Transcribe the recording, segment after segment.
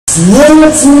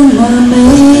Slept in my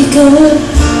makeup,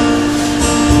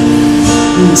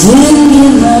 didn't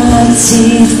get my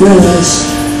teeth brushed.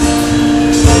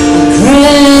 I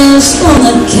crashed on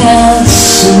the couch,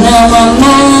 and now my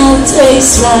mouth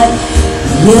tastes like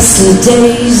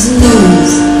yesterday's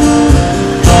news.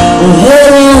 Well,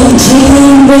 hello,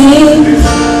 Gina, babe,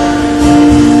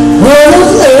 all the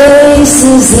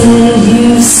places that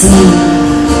you've seen.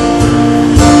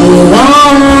 With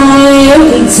all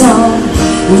your tongue,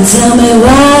 you tell me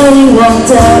why you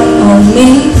walked out on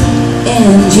me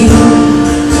and you.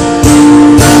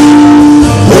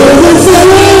 All the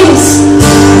things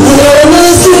that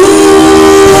was you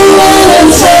and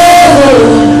tell.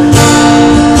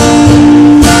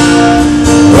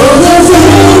 All the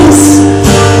things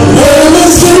that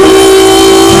was you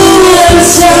and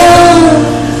tell.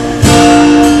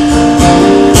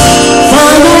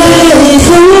 Finally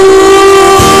cool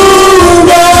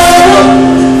down.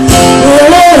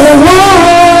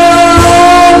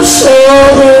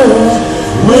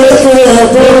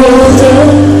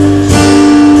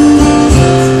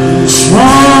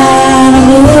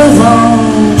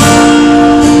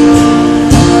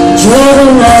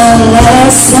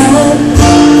 Last night,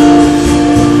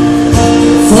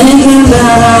 thinking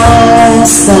about our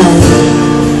last night.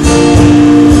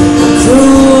 I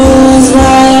cruised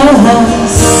by your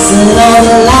house, and all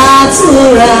the lights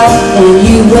were out, and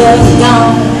you were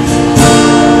gone.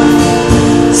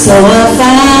 So I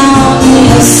found me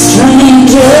a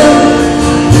stranger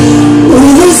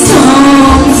with his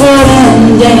comfort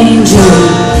and danger.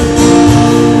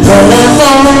 But I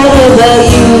thought about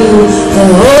you the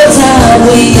whole time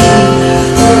we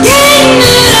were getting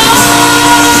it on.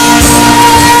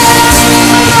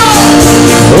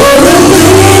 All the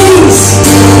things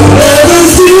that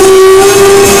was you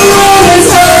always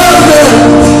over.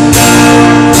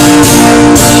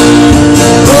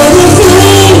 All the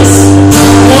things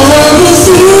that was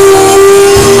you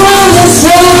always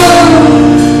over.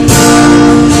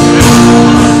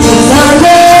 If I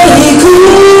let it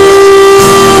cool.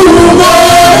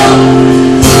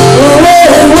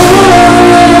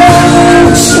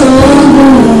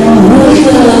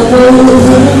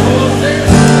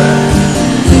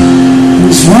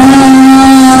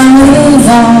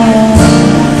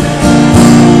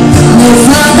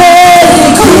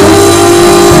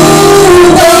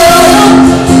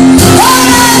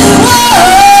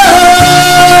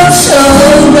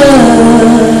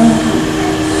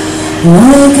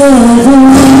 Wake up,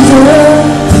 wake up,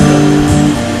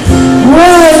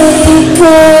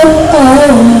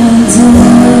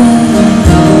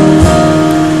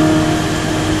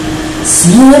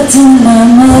 slept in my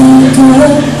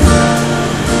makeup,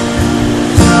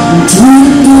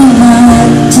 didn't get my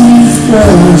teeth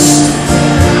brushed.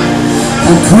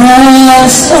 I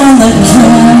crashed on the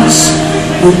couch,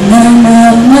 but now my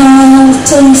mouth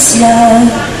tastes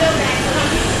like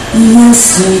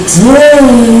yesterday's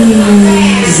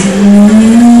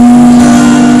news.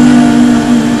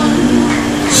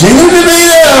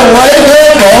 Gina, wake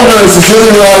up! Older is a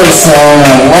Julie Waters song.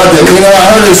 I loved it. I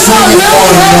heard her sing it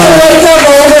one night. Wake up,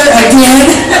 older again.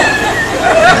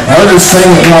 I heard her sing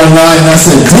it one night, and I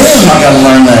said, damn, I gotta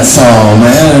learn that song,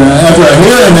 man. And after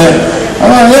hearing it,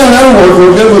 I thought, yeah, that'll work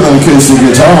real good with an acoustic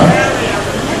guitar.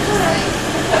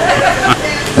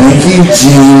 Thank you,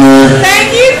 Gina.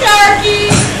 Thank you,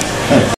 Corky.